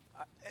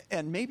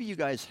 and maybe you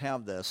guys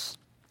have this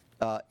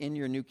in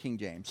your New King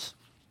James,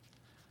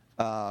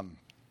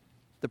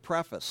 the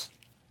preface.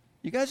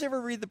 You guys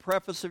ever read the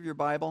preface of your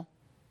Bible?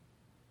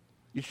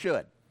 You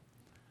should.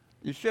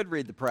 You should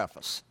read the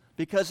preface,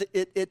 because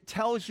it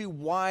tells you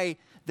why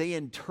they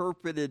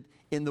interpreted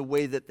in the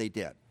way that they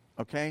did.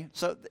 Okay?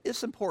 So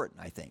it's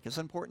important, I think. It's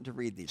important to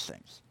read these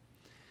things.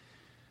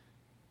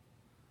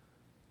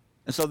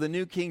 And so the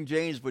New King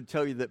James would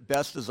tell you that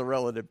best is a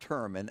relative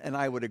term, and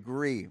I would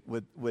agree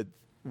with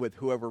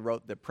whoever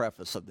wrote the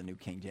preface of the New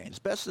King James.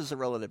 Best is a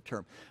relative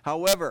term.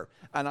 However,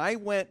 and I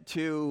went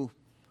to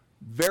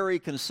very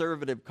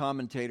conservative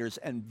commentators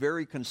and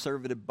very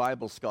conservative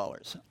Bible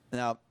scholars.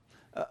 Now,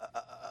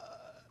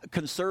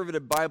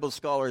 conservative Bible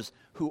scholars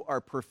who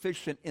are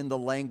proficient in the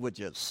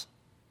languages.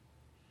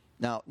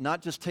 Now,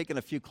 not just taking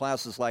a few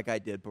classes like I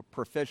did, but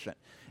proficient.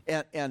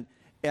 And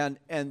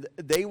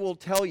they will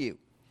tell you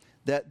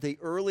that the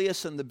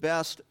earliest and the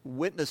best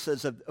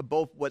witnesses of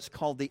both what's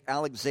called the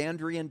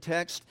Alexandrian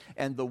text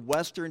and the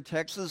Western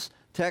texts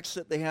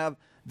that they have,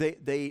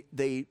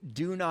 they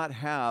do not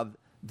have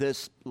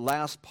this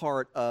last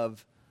part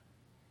of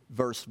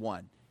verse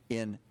 1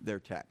 in their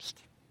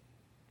text.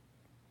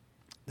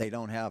 They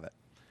don't have it.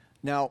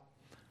 Now,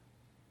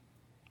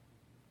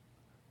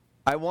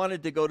 I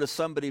wanted to go to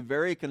somebody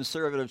very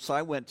conservative, so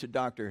I went to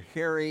Dr.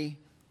 Harry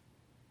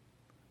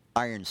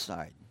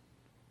Ironside.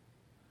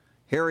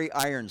 Harry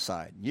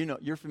Ironside. You know,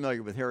 you're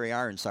familiar with Harry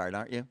Ironside,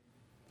 aren't you?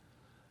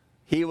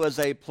 He was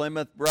a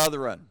Plymouth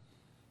Brethren.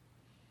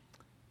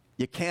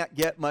 You can't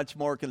get much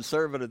more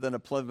conservative than a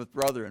Plymouth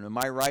Brethren. Am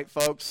I right,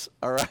 folks?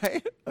 All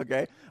right?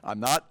 Okay.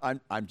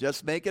 I'm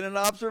just making an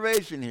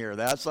observation here.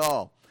 That's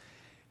all.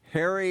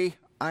 Harry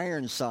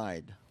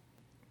Ironside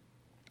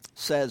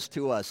says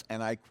to us,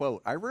 and I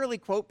quote, I rarely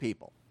quote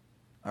people,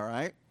 all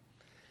right?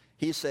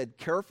 He said,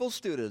 careful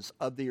students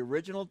of the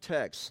original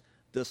text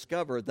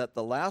discover that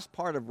the last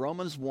part of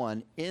Romans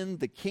 1 in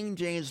the King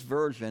James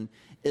Version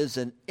is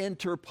an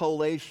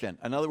interpolation.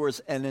 In other words,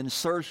 an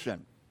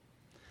insertion,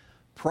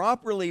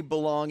 properly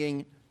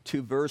belonging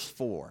to verse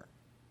 4.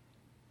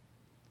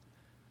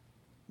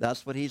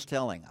 That's what he's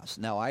telling us.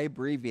 Now, I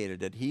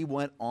abbreviated it. He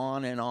went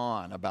on and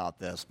on about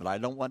this, but I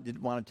didn't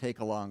want to take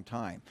a long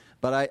time.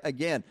 But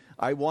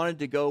I wanted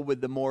to go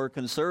with the more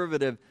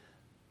conservative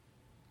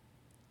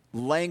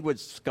language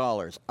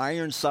scholars,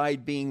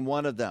 Ironside being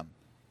one of them.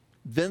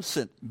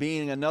 Vincent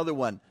being another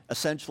one,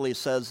 essentially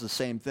says the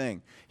same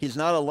thing. He's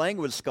not a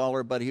language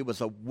scholar, but he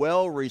was a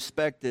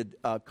well-respected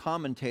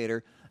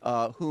commentator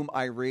whom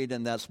I read,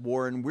 and that's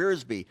Warren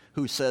Wiersbe,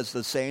 who says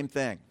the same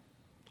thing.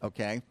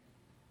 Okay?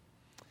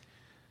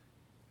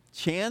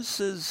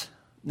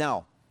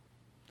 Now,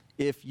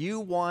 if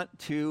you want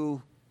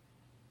to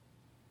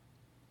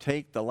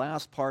take the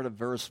last part of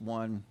verse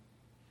 1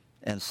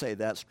 and say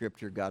that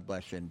scripture, God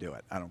bless you, and do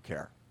it. I don't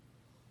care.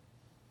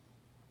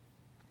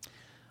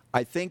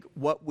 I think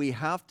what we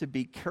have to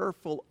be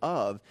careful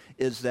of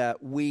is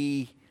that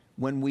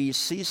when we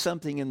see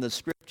something in the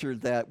scripture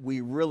that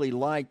we really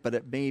like, but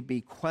it may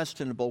be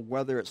questionable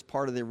whether it's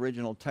part of the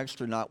original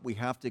text or not, we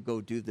have to go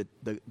do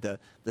the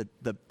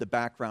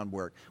background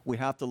work. We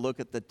have to look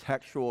at the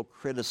textual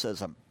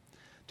criticism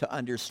to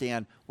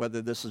understand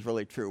whether this is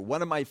really true.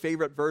 One of my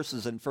favorite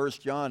verses in 1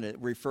 John, it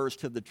refers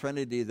to the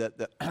Trinity,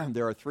 that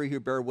there are three who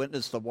bear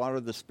witness, the water,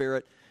 the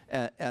Spirit,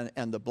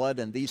 and the blood,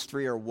 and these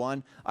three are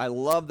one. I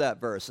love that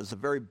verse. It's a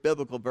very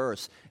biblical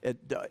verse.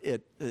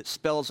 It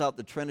spells out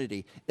the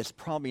Trinity. It's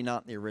probably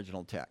not in the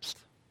original text.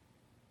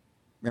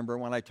 Remember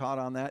when I taught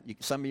on that?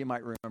 Some of you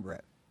might remember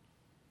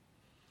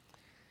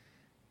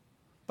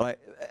it.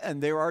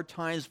 And there are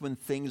times when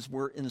things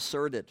were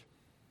inserted.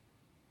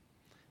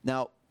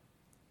 Now,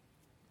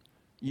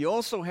 you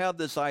also have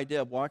this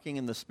idea of walking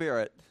in the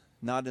Spirit,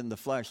 not in the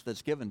flesh,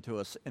 that's given to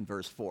us in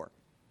verse 4.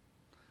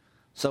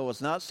 So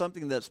it's not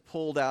something that's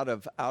pulled out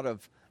of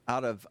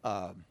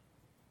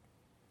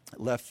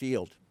left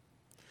field.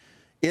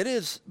 It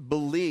is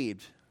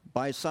believed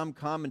by some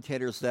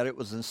commentators that it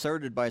was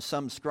inserted by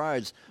some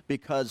scribes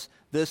because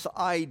this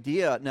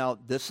idea, now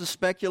this is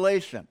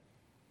speculation.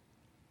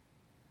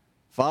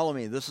 Follow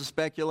me, this is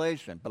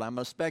speculation, but I'm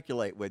going to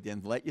speculate with you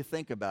and let you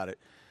think about it.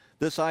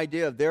 This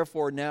idea of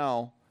therefore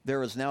now,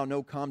 there is now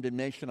no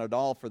condemnation at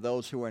all for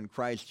those who are in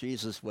Christ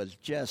Jesus was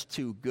just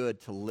too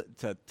good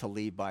to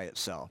leave by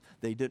itself.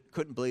 They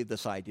couldn't believe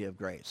this idea of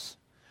grace.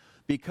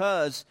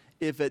 Because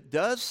if it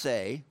does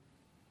say,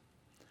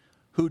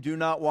 who do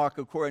not walk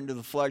according to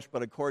the flesh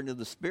but according to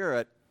the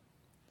Spirit,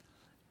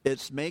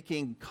 it's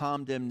making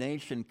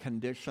condemnation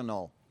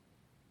conditional.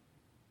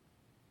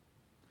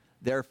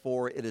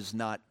 Therefore, it is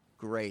not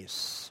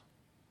grace.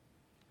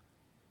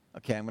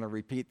 Okay, I'm going to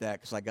repeat that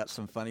because I got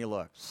some funny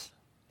looks.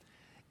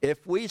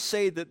 If we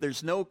say that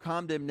there's no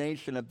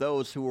condemnation of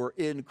those who are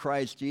in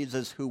Christ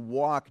Jesus, who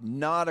walk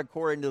not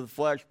according to the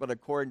flesh, but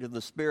according to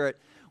the Spirit,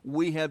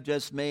 we have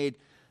just made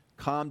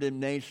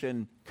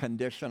condemnation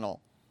conditional.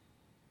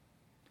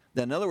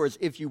 Then, in other words,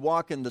 if you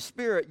walk in the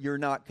Spirit, you're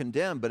not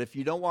condemned. But if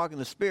you don't walk in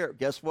the Spirit,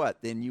 guess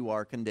what? Then you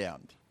are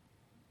condemned.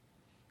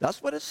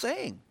 That's what it's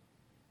saying.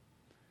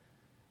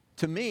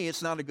 To me,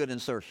 it's not a good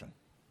insertion.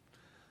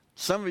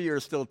 Some of you are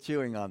still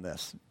chewing on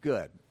this.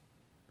 Good.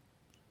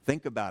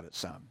 Think about it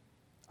some.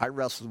 I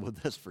wrestled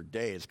with this for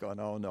days going,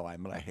 oh no,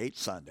 I'm going to hate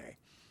Sunday.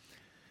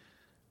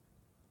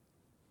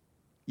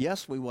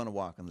 Yes, we want to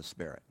walk in the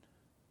Spirit.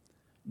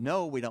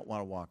 No, we don't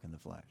want to walk in the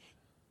flesh.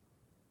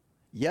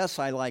 Yes,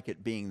 I like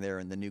it being there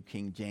in the New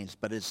King James,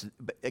 but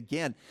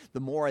again, the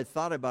more I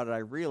thought about it, I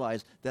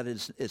realized that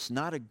it's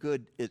not a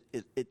good,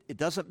 it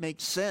doesn't make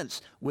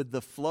sense with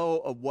the flow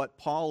of what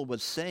Paul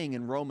was saying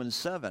in Romans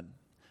 7.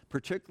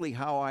 Particularly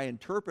how I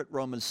interpret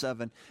Romans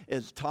 7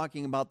 is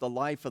talking about the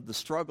life of the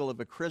struggle of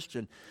a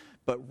Christian,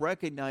 but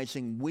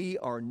recognizing we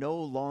are no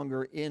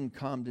longer in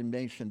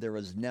condemnation. There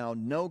is now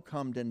no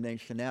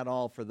condemnation at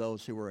all for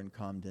those who are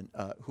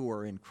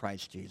in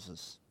Christ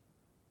Jesus.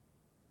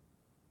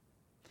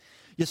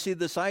 You see,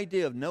 this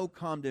idea of no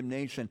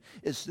condemnation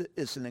is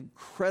an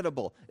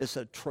incredible, it's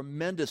a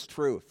tremendous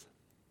truth.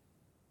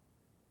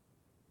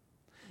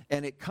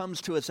 And it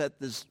comes to us at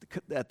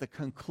the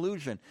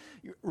conclusion.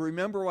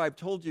 Remember what I've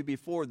told you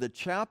before, the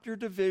chapter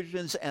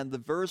divisions and the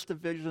verse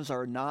divisions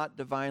are not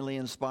divinely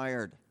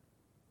inspired.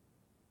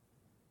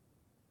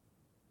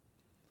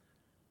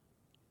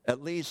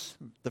 At least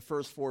the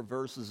first 4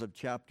 verses of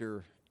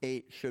chapter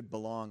 8 should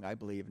belong, I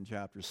believe, in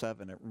chapter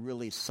 7. It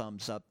really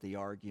sums up the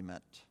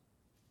argument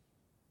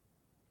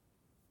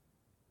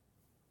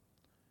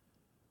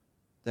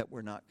that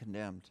we're not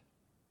condemned.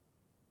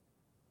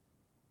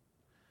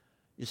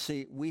 You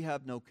see, we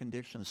have no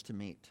conditions to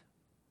meet.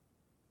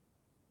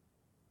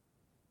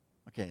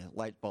 Okay,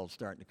 light bulb's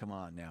starting to come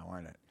on now,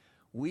 aren't it?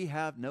 We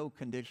have no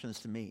conditions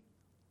to meet.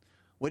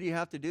 What do you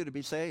have to do to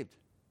be saved?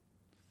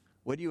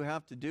 What do you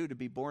have to do to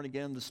be born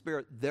again in the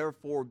Spirit,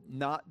 therefore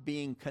not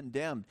being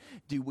condemned?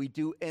 Do we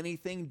do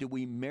anything? Do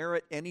we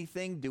merit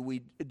anything? Do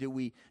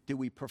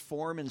we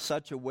perform in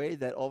such a way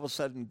that all of a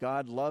sudden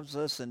God loves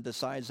us and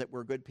decides that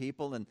we're good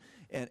people and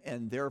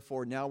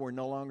therefore now we're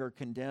no longer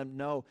condemned?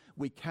 No,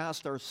 we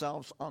cast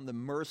ourselves on the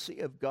mercy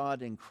of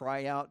God and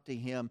cry out to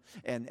Him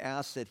and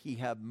ask that He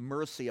have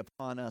mercy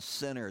upon us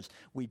sinners.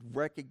 We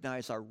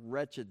recognize our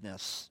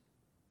wretchedness.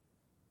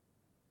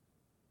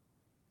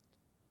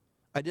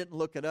 I didn't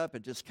look it up.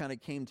 It just kind of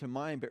came to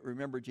mind. But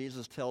remember,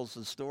 Jesus tells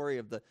the story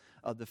of the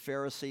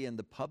Pharisee and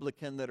the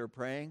publican that are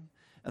praying.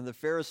 And the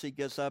Pharisee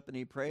gets up and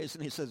he prays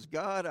and he says,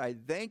 God, I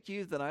thank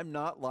you that I'm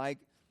not like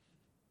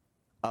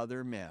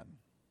other men.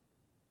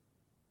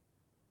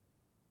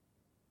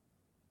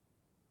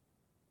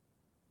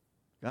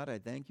 God, I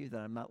thank you that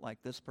I'm not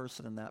like this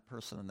person and that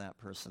person and that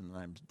person. And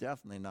I'm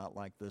definitely not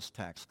like this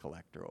tax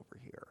collector over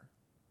here.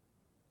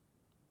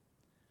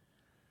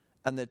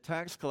 And the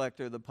tax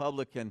collector, the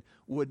publican,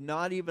 would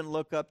not even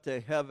look up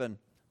to heaven,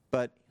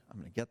 but I'm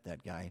going to get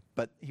that guy.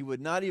 But he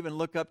would not even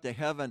look up to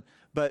heaven,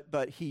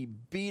 but he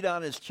beat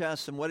on his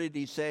chest. And what did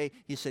he say?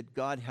 He said,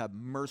 God, have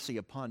mercy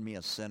upon me,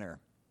 a sinner.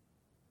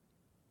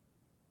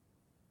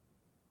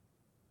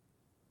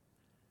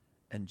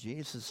 And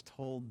Jesus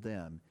told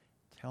them,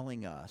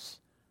 telling us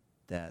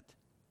that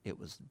it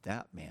was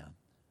that man,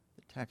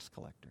 the tax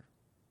collector,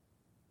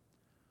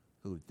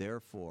 who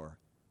therefore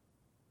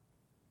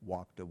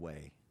walked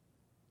away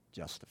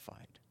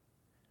justified,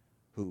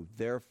 who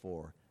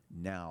therefore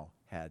now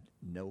had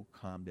no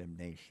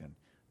condemnation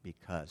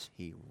because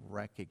he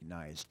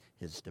recognized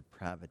his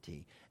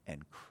depravity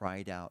and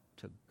cried out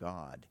to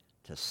God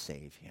to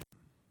save him.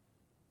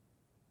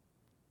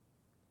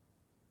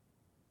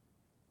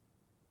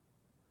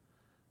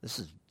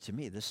 To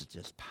me, this is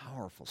just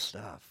powerful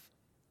stuff.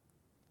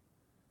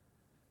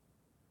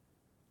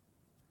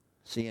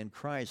 See, in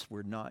Christ,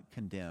 we're not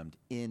condemned.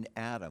 In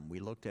Adam, we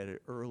looked at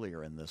it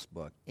earlier in this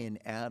book. In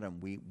Adam,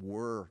 we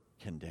were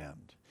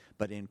condemned.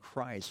 But in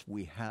Christ,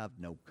 we have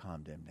no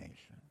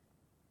condemnation.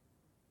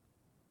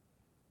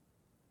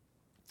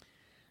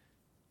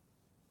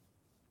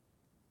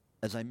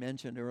 As I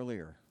mentioned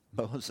earlier,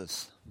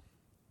 Moses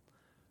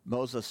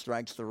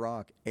strikes the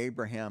rock.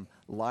 Abraham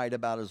lied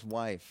about his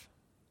wife.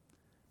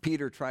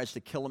 Peter tries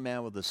to kill a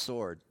man with a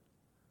sword.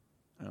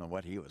 I don't know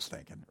what he was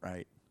thinking,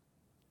 right?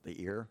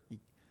 The ear.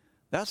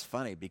 That's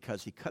funny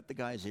because he cut the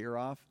guy's ear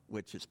off,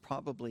 which is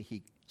probably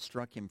he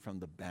struck him from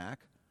the back.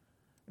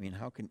 I mean,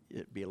 how can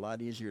it be a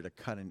lot easier to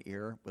cut an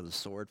ear with a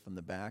sword from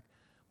the back,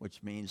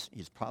 which means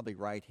he's probably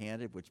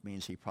right-handed, which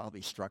means he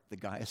probably struck the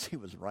guy as he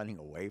was running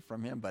away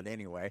from him. But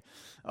anyway,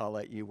 I'll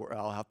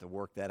have to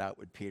work that out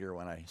with Peter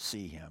when I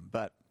see him.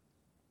 But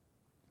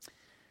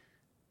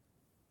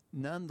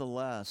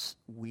nonetheless,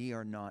 we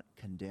are not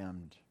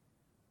condemned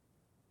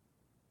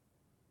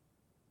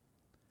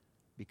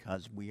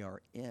because we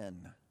are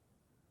in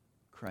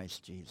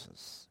Christ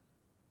Jesus.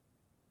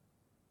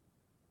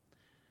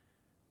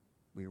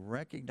 We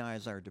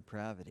recognize our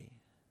depravity.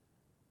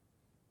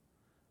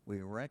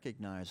 We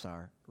recognize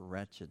our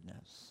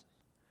wretchedness.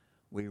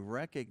 We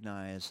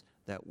recognize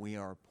that we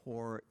are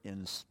poor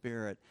in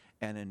spirit,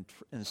 and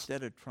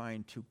instead of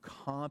trying to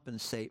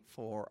compensate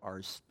for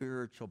our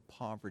spiritual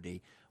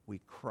poverty, we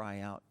cry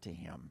out to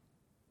him.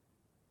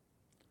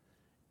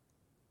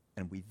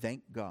 And we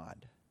thank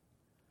God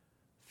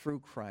through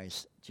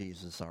Christ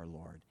Jesus our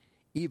Lord.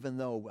 Even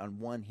though on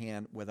one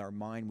hand, with our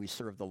mind, we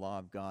serve the law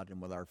of God, and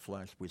with our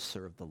flesh, we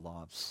serve the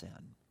law of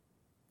sin.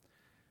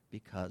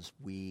 Because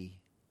we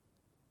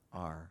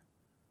are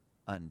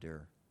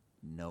under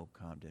no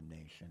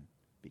condemnation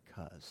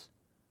because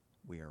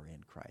we are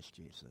in Christ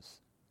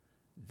Jesus.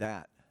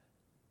 That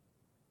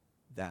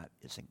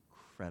is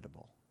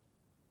incredible,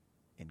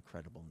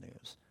 incredible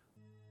news.